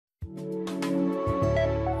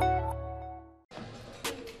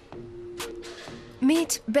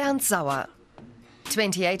Meet Bernd Sauer,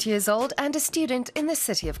 28 years old and a student in the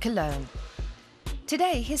city of Cologne.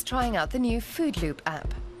 Today he's trying out the new FoodLoop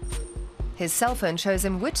app. His cell phone shows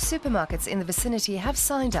him which supermarkets in the vicinity have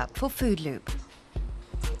signed up for FoodLoop.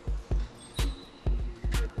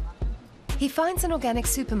 He finds an organic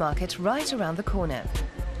supermarket right around the corner.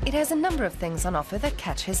 It has a number of things on offer that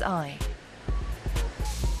catch his eye.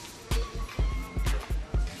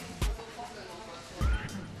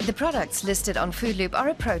 The products listed on FoodLoop are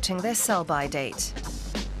approaching their sell-by date.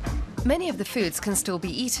 Many of the foods can still be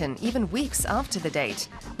eaten even weeks after the date,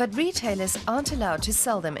 but retailers aren't allowed to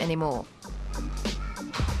sell them anymore.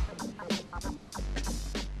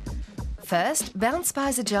 First, Bernd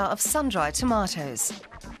spies a jar of sun-dried tomatoes.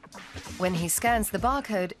 When he scans the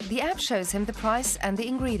barcode, the app shows him the price and the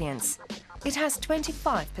ingredients. It has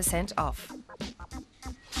 25% off.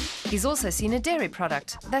 He's also seen a dairy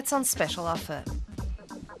product that's on special offer.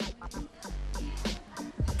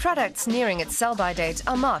 Products nearing its sell-by date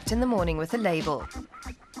are marked in the morning with a label.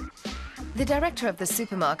 The director of the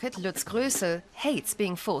supermarket, Lutz Größel, hates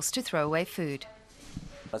being forced to throw away food.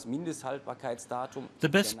 The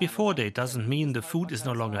best before date doesn't mean the food is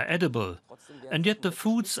no longer edible, and yet the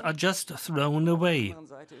foods are just thrown away.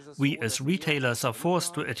 We as retailers are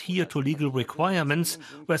forced to adhere to legal requirements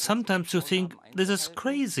where sometimes you think this is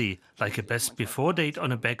crazy, like a best before date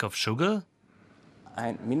on a bag of sugar.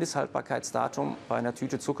 Ein Mindesthaltbarkeitsdatum bei einer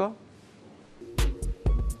Tüte Zucker.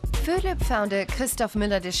 FoodLoop founder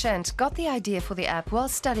Müller-Dechent got the idea for the app while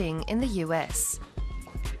studying in the US.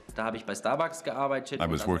 I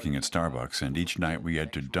was working at Starbucks, and each night we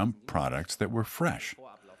had to dump products that were fresh.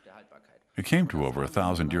 It came to over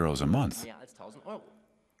 €1,000 a month.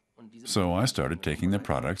 So I started taking the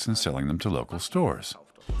products and selling them to local stores.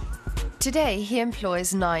 Today he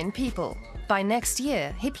employs 9 people. By next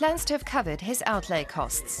year, he plans to have covered his outlay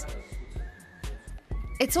costs.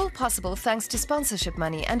 It's all possible thanks to sponsorship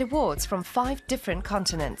money and awards from 5 different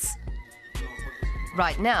continents.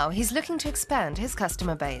 Right now, he's looking to expand his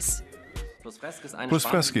customer base. Plus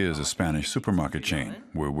Fresca is a Spanish supermarket chain.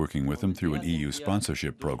 We're working with them through an EU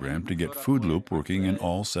sponsorship program to get FoodLoop working in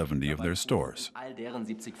all 70 of their stores.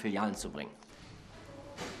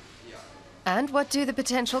 And what do the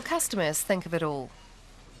potential customers think of it all?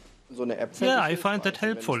 Yeah, I find that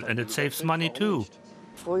helpful, and it saves money too.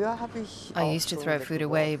 I used to throw food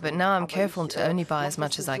away, but now I'm careful to only buy as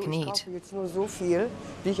much as I can eat.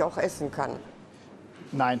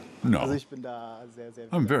 No.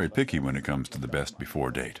 I'm very picky when it comes to the best before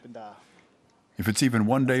date. If it's even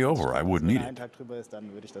one day over, I wouldn't eat it.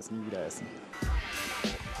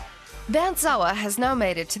 Bernd Sauer has now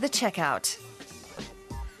made it to the checkout.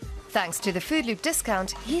 Thanks to the FoodLoop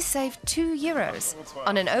discount, he saved €2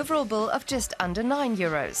 on an overall bill of just under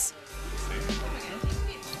 €9.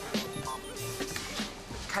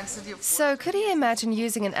 So could he imagine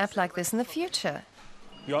using an app like this in the future?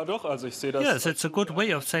 Yes, it's a good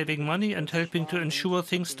way of saving money and helping to ensure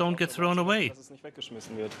things don't get thrown away.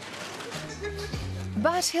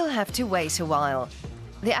 But he'll have to wait a while.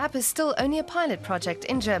 The app is still only a pilot project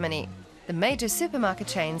in Germany. The major supermarket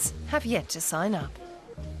chains have yet to sign up.